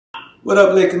What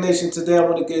up, Laker Nation? Today I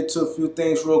want to get to a few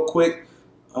things real quick.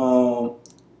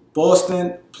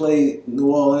 Boston played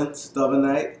New Orleans the other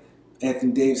night.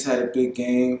 Anthony Davis had a big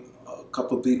game. A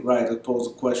couple of beat writers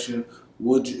posed a question: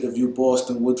 if you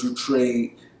Boston, would you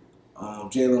trade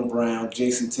Jaylen Brown,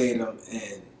 Jason Tatum,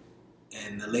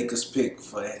 and the Lakers pick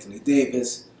for Anthony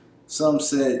Davis? Some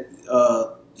said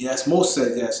yes. Most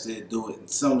said yes, they'd do it. And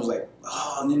some was like,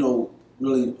 oh,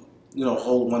 really,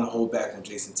 want to hold back on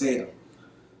Jason Tatum.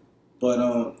 But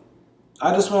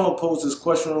I just want to pose this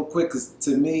question real quick, because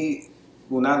to me,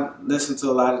 when I listen to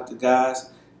a lot of the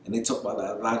guys and they talk about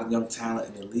a lot of young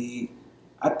talent in the league,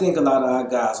 I think a lot of our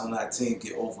guys on our team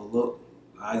get overlooked,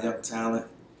 our young talent.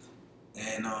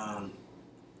 And I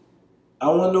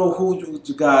want to know who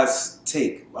you guys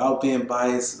take, without being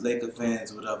biased, Laker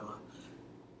fans, whatever.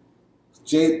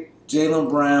 Jaylen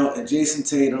Brown and Jason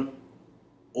Tatum,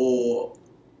 or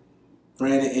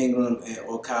Brandon Ingram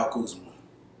or Kyle Kuzma.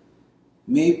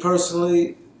 Me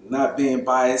personally, not being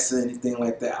biased or anything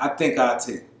like that, I think I'll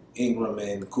take Ingram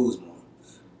and Kuzma.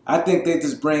 I think they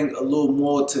just bring a little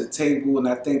more to the table, and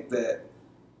I think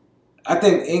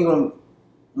Ingram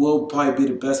will probably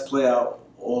be the best player out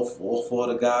of all four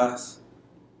of the guys.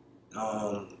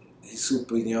 He's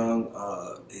super young,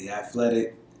 he's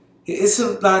athletic. It's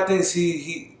a lot of things.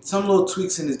 Some little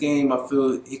tweaks in his game I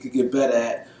feel he could get better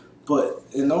at.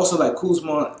 And also, like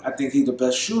Kuzma, I think he's the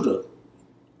best shooter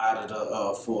out of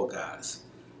the four guys.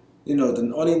 The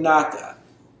only knock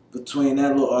between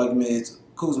that little argument is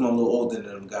Kuzma a little older than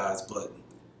them guys. But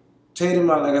Tatum,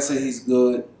 like I said, he's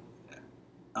good.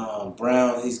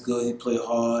 Brown, he's good. He played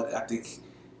hard. I think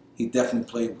he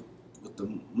definitely played with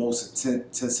the most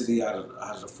intensity out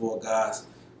of the four guys.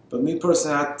 But me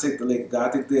personally, I take the Lakers guy.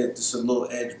 I think they're just a little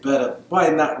edge better.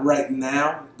 Probably not right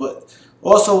now, but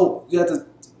also you have to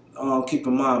keep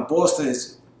in mind, Boston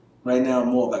is right now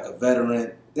more like a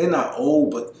veteran. They're not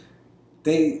old, but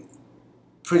they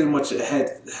pretty much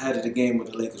ahead of the game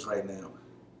with the Lakers right now.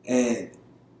 And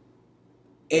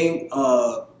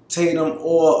Tatum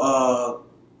or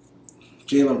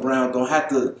Jaylen Brown don't have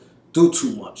to do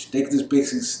too much. They can just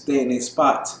basically stay in their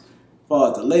spots.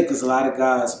 For the Lakers, a lot of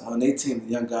guys on their team,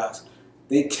 the young guys,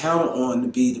 they count on to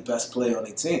be the best player on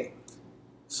their team.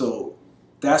 So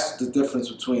that's the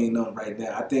difference between them right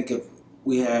now. I think if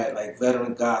we had like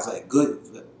veteran guys, like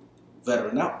good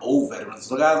veteran, not old veterans,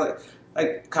 so guys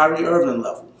like Kyrie Irving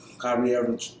level, Kyrie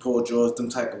Irving, Paul George, them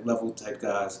type of level type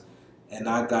guys, and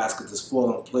our guys could just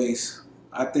fall in place.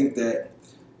 I think that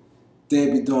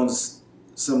they'd be doing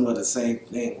similar the same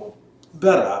thing, or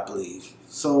better, I believe.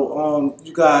 So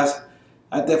you guys,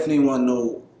 I definitely want to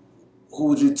know, who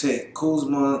would you take,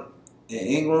 Kuzma and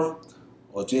Ingram,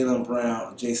 or Jaylen Brown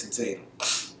and Jason Tatum?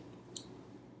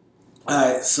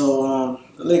 Alright, so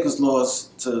the Lakers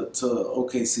lost to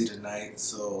OKC tonight,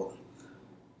 so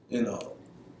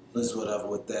let's whatever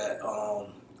with that.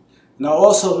 And I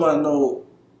also want to know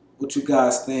what you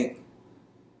guys think.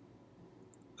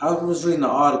 I was reading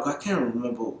an article, I can't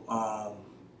remember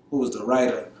who was the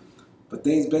writer, but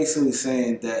they's basically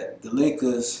saying that the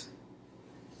Lakers,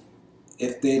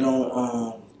 if they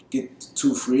don't get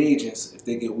 2 free agents, if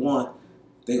they get 1,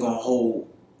 they're gonna hold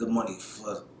the money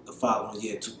for the following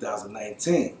year,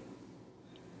 2019.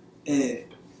 And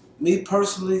me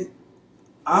personally,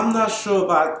 I'm not sure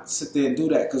if I sit there and do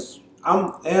that, because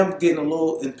I am getting a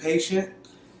little impatient,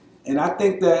 and I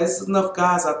think that there's enough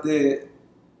guys out there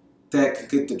that can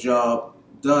get the job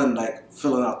done, like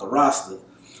filling out the roster.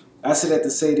 I said that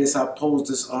to say this. I posed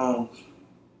this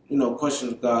question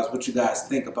to guys, what you guys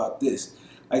think about this.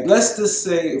 Like, let's just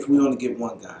say if we only get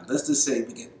 1 guy. Let's just say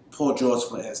we get Paul George,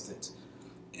 for instance,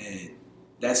 and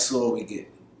that's all we get.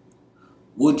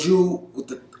 Would you, with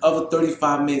the other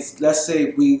 35 minutes, let's say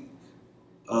if we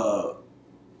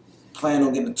plan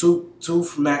on getting two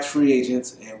max free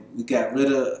agents, and we got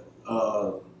rid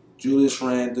of Julius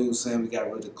Randle, saying we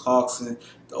got rid of Clarkson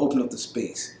to open up the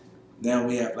space. Now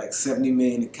we have like $70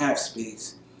 million in cap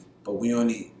space, but we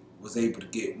only was able to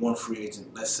get 1 free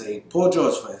agent. Let's say Paul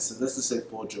George, for instance. Let's just say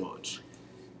Paul George.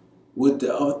 With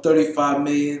the other $35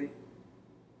 million,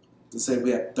 let's say we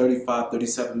have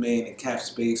 $37 million in cap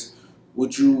space,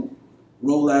 would you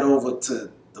roll that over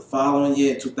to the following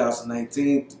year,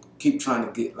 2019, keep trying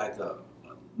to get like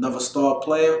another star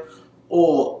player,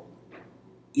 or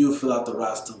you fill out the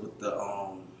roster with the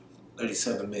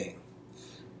 $37 million?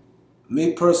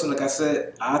 Me personally, like I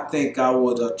said, I think I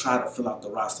would try to fill out the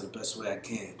roster the best way I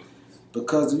can.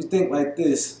 Because if you think like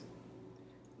this,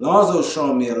 Lonzo's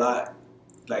showing me a lot.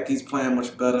 Like, he's playing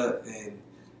much better, and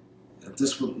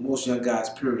this with most young guys,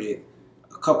 period.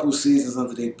 A couple seasons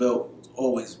under their belt was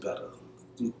always better.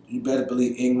 You better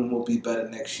believe Ingram will be better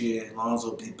next year. Lonzo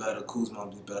will be better. Kuzma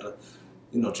will be better.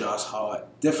 Josh Hart.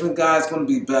 Different guys going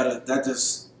to be better. That's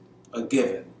just a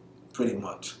given, pretty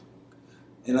much.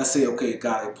 And I say, okay, a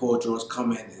guy like Paul George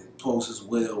come in and impose his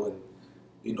will, and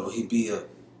he be a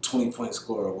 20-point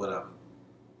scorer or whatever.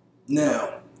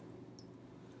 Now,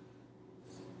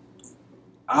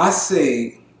 I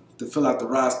say to fill out the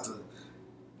roster.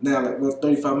 Now, like with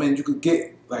 35 men, you could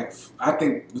get I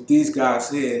think with these guys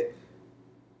here,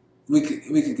 we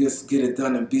could just get it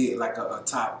done and be like a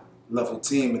top level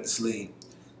team in this league.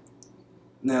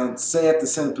 Now, say at the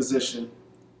center position,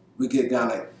 we get a guy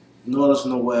like Nerlens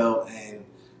Noel and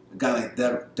a guy like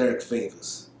Derek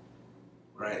Favors,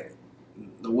 right?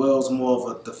 Noel's more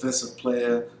of a defensive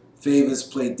player. Favors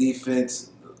play defense.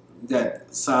 He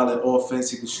got solid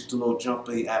offense. He can shoot the little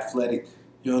jumper. He athletic.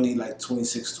 He only like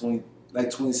 26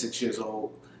 years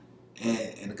old.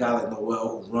 And a guy like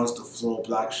Noel who runs the floor,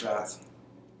 block shots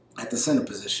at the center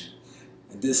position.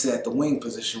 And this at the wing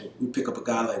position, we pick up a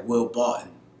guy like Will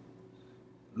Barton.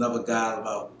 Another guy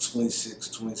about 26,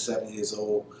 27 years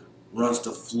old, runs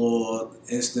the floor,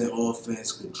 instant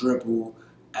offense, can dribble,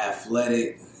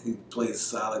 athletic. He plays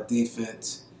solid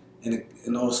defense. And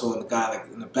also in the guy like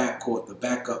in the backcourt, the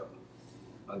backup,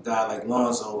 a guy like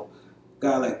Lonzo, a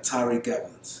guy like Tyreke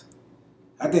Evans.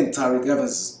 I think Tyreke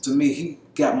Evans, to me, he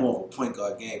got more of a point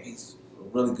guard game. He's a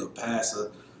really good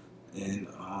passer. And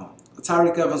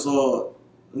Tyreke Evans or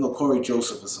Corey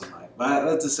Joseph or somebody. But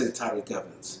let's just say Tyreke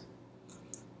Evans.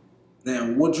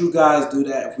 Now, would you guys do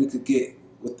that if we could get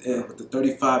with the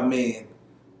 35 men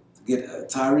to get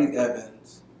Tyreke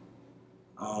Evans,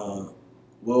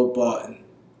 Will Barton,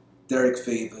 Derek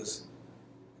Favors,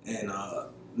 and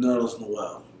Nerlens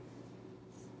Noel?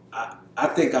 I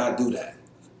think I'd do that.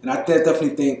 And I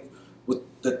definitely think with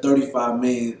the 35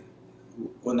 men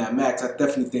on that max, I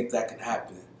definitely think that can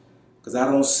happen. Because I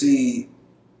don't see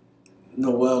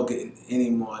Noel getting any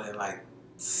more than like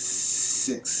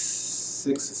 6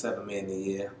 or 7 million a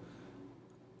year.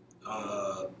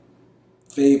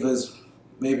 Favors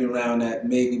maybe around that,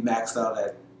 maybe maxed out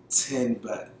at 10,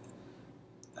 but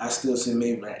I still see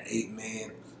maybe around 8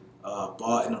 million.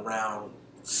 Barton around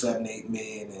 7, 8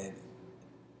 million,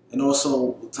 and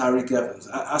also Tyreke Evans.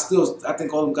 I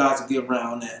think all them guys will get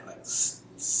around that like $7,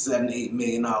 $8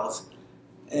 million,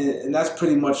 and that's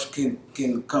pretty much can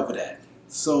cover that.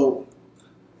 So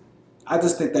I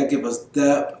just think that give us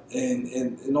depth,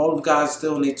 and all them guys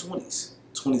still in their 20s,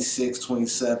 26,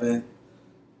 27,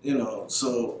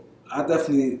 So I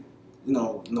definitely,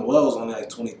 Noel's only like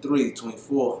 23,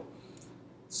 24.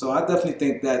 So I definitely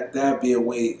think that'd be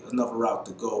another route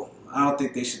to go. I don't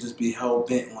think they should just be hell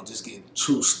bent on just getting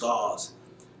 2 stars.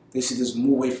 They should just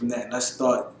move away from that and let's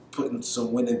start putting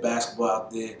some winning basketball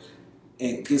out there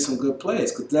and get some good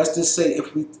players. Because let's just say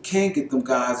if we can get them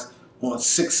guys on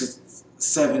 $6,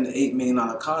 $7, $8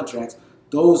 million contracts,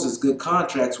 those is good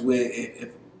contracts where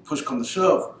if push comes to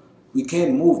shove, we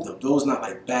can move them. Those not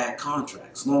like bad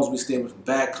contracts. As long as we stay away from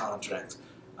bad contracts,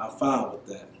 I'm fine with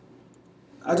that.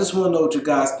 I just want to know what you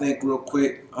guys think real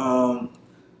quick.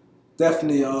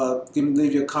 Definitely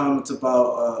leave your comments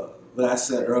about what I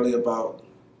said earlier about,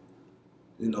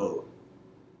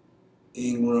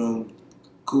 Ingram,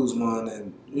 Kuzma,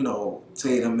 and,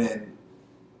 Tatum and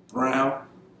Brown.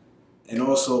 And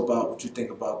also about what you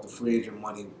think about the free agent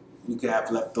money we could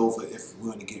have left over if we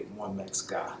only get one max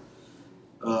guy.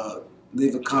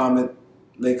 Leave a comment,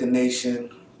 Laker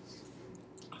Nation.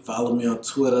 Follow me on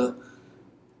Twitter.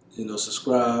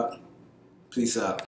 Subscribe. Peace out.